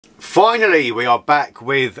Finally, we are back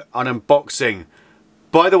with an unboxing.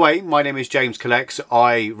 By the way, my name is James Collects.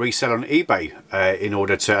 I resell on eBay in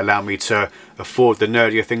order to allow me to afford the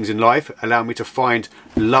nerdier things in life, allow me to find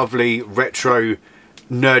lovely retro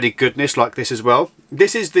nerdy goodness like this as well.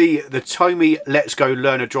 This is the Tomy Let's Go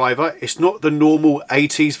Learner driver. It's not the normal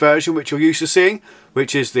 80s version which you're used to seeing,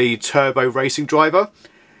 which is the turbo racing driver.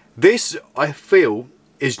 This, I feel,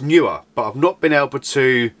 is newer, but I've not been able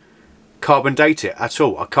to carbon date it at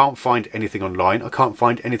all. I can't find anything online. I can't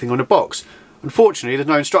find anything on the box. Unfortunately, there's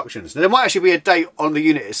no instructions. Now, there might actually be a date on the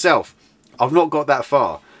unit itself. I've not got that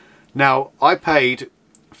far. Now, I paid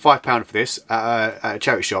 £5 for this at a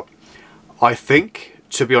charity shop. I think,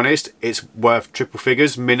 to be honest, it's worth triple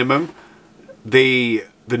figures minimum. The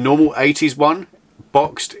normal 80s one,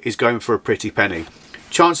 boxed, is going for a pretty penny.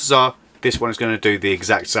 Chances are this one is going to do the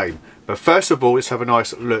exact same. But first of all, let's have a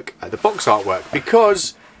nice look at the box artwork,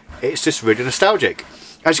 because it's just really nostalgic.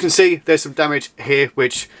 As you can see, there's some damage here,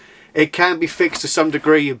 which it can be fixed to some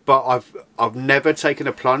degree, but I've never taken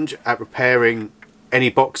a plunge at repairing any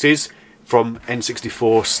boxes from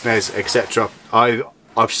N64, SNES, etc.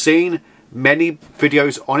 I've seen many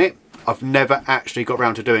videos on it. I've never actually got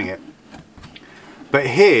around to doing it. But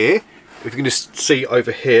here, if you can just see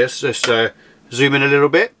over here, so just zoom in a little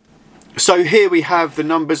bit. So here we have the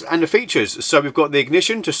numbers and the features. So we've got the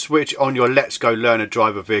ignition to switch on your Let's Go Learner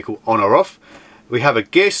driver vehicle on or off. We have a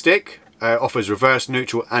gear stick, offers reverse,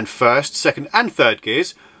 neutral and first, second and third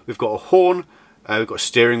gears. We've got a horn, we've got a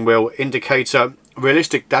steering wheel, indicator,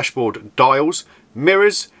 realistic dashboard dials,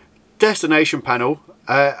 mirrors, destination panel,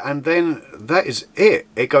 and then that is it.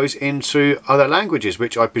 It goes into other languages,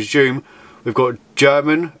 which I presume we've got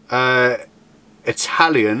German,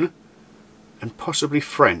 Italian and possibly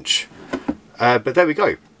French. But there we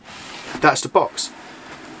go. That's the box.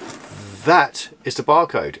 That is the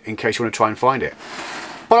barcode, in case you want to try and find it.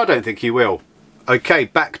 But I don't think you will. Okay,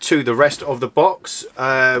 back to the rest of the box.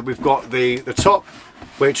 We've got the top,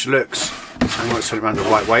 which looks, I'm going to turn it around the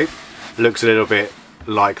right way, looks a little bit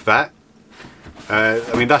like that.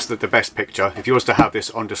 I mean, that's the best picture. If you was to have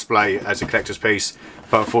this on display as a collector's piece,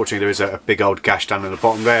 but unfortunately there is a big old gash down in the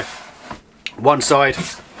bottom there. One side,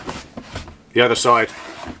 the other side,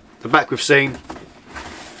 the back we've seen,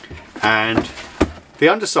 and the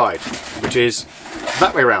underside, which is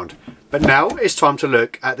that way around. But now it's time to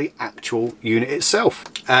look at the actual unit itself.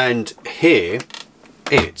 And here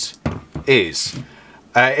it is.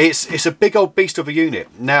 It's a big old beast of a unit.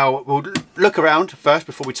 Now we'll look around first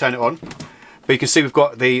before we turn it on. But you can see we've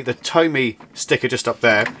got the Tomy sticker just up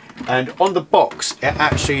there. And on the box it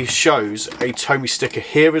actually shows a Tomy sticker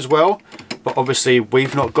here as well. But obviously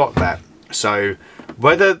we've not got that. So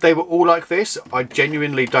whether they were all like this, I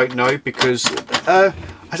genuinely don't know, because as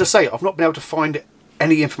I say, I've not been able to find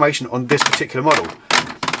any information on this particular model.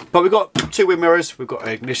 But we've got two wheel mirrors, we've got an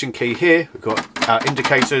ignition key here, we've got our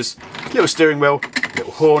indicators, little steering wheel,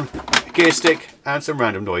 little horn, a gear stick and some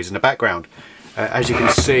random noise in the background. As you can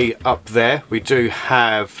see up there, we do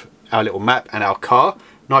have our little map and our car.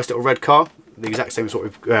 Nice little red car, the exact same as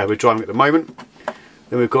what we're driving at the moment.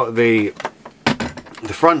 Then we've got the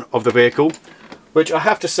front of the vehicle, which I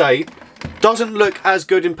have to say doesn't look as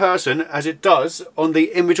good in person as it does on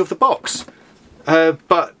the image of the box.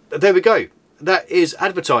 But there we go. That is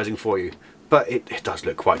advertising for you. But it does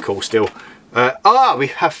look quite cool still. We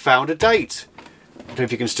have found a date. I don't know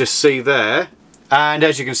if you can just see there. And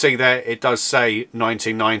as you can see there, it does say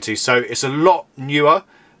 1990. So it's a lot newer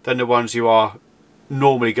than the ones you are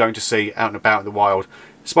normally going to see out and about in the wild.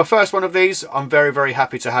 It's my first one of these. I'm very, very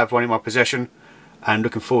happy to have one in my possession and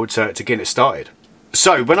looking forward to getting it started.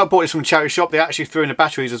 So when I bought this from the charity shop, they actually threw in the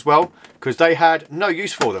batteries as well, because they had no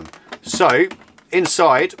use for them. So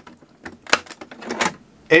inside,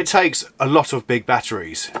 it takes a lot of big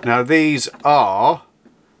batteries. Now these are,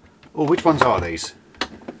 oh, which ones are these?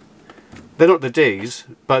 They're not the Ds,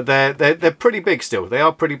 but they're pretty big still. They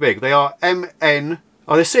are pretty big. They are MN,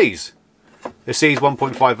 oh, they're Cs. They're Cs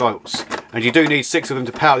 1.5 volts. And you do need 6 of them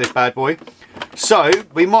to power this bad boy. So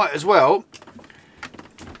we might as well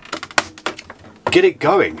get it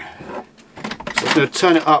going. So I'm going to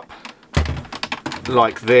turn it up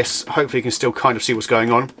like this. Hopefully you can still kind of see what's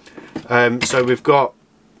going on. So we've got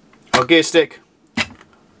our gear stick,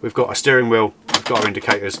 we've got our steering wheel, we've got our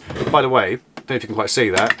indicators. By the way, I don't know if you can quite see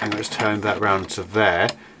that, and let's turn that round to there.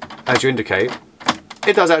 As you indicate,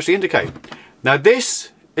 it does actually indicate. Now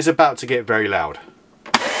this is about to get very loud.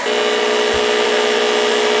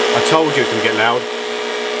 I told you it's going to get loud.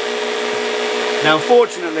 Now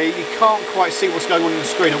unfortunately you can't quite see what's going on the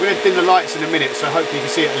screen. I'm going to dim the lights in a minute, so hopefully you can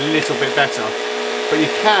see it a little bit better. But you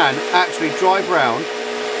can actually drive around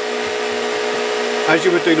as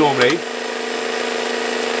you would do normally.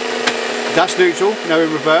 That's neutral, now in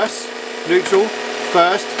reverse. Neutral,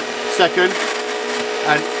 first, second,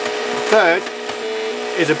 and third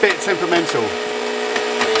is a bit temperamental,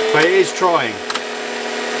 but it is trying.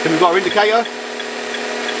 Then we've got our indicator,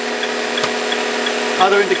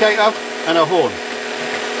 other indicator, and our horn,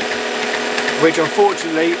 which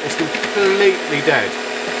unfortunately is completely dead.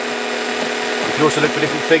 You can also look for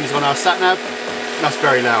different things on our sat nav. That's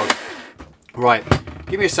very loud. Right,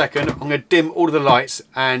 give me a second. I'm going to dim all of the lights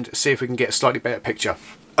and see if we can get a slightly better picture.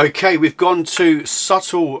 Okay, we've gone to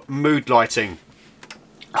subtle mood lighting.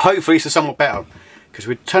 Hopefully this is somewhat better, because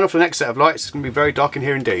we turn off the next set of lights, it's going to be very dark in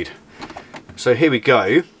here indeed. So here we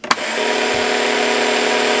go.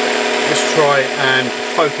 Let's try and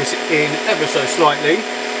focus in ever so slightly.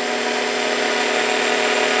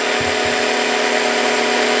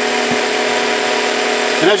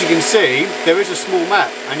 And as you can see, there is a small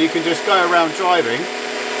map, and you can just go around driving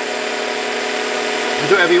and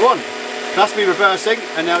do whatever you want. That's me reversing,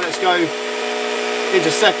 and now let's go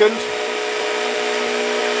into second.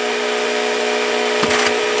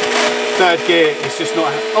 Third gear is just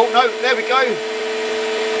not... Oh no, there we go.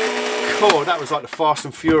 Cool, that was like the Fast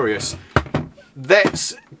and Furious.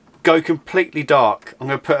 Let's go completely dark. I'm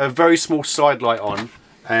going to put a very small side light on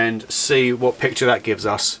and see what picture that gives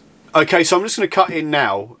us. Okay, so I'm just going to cut in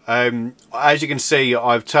now. As you can see,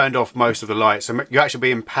 I've turned off most of the lights. You're actually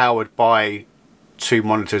being powered by 2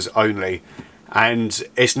 monitors only, and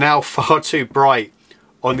it's now far too bright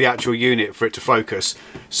on the actual unit for it to focus.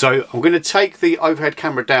 So I'm going to take the overhead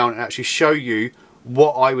camera down and actually show you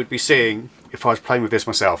what I would be seeing if I was playing with this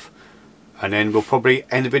myself. And then we'll probably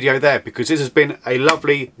end the video there, because this has been a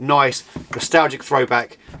lovely, nice, nostalgic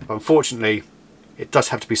throwback. But unfortunately, it does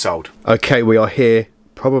have to be sold. Okay, we are here.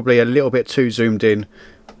 Probably a little bit too zoomed in,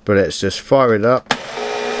 but let's just fire it up.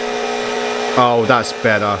 Oh, that's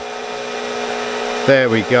better. There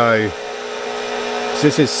we go. So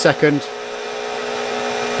this is second,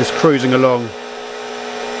 just cruising along,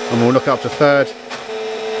 and we'll look up to third,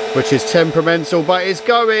 which is temperamental, but it's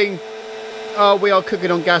going. Oh, we are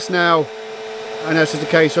cooking on gas now, and that's just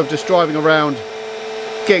a case of just driving around,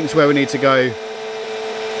 getting to where we need to go.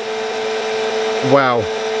 Wow.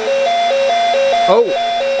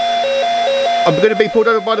 Oh, I'm going to be pulled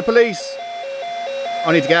over by the police.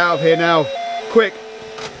 I need to get out of here now. Quick.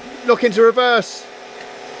 Look into reverse.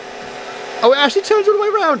 Oh, it actually turns all the way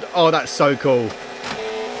around. Oh, that's so cool.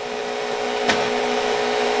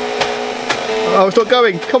 Oh, it's not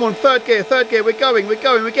going. Come on, third gear, third gear. We're going,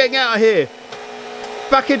 we're getting out of here.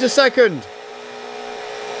 Back into second.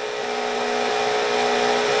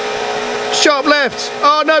 Sharp left.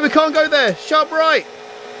 Oh no, we can't go there. Sharp right.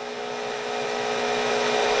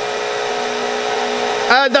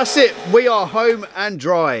 And that's it, we are home and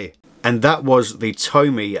dry. And that was the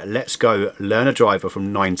Tomy Let's Go Learner Driver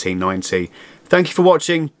from 1990. Thank you for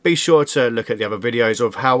watching. Be sure to look at the other videos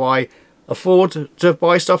of how I afford to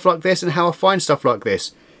buy stuff like this and how I find stuff like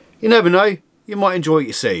this. You never know, you might enjoy what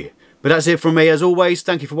you see. But that's it from me as always.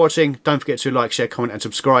 Thank you for watching. Don't forget to like, share, comment and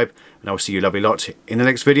subscribe. And I'll see you lovely lot in the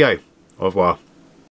next video. Au revoir.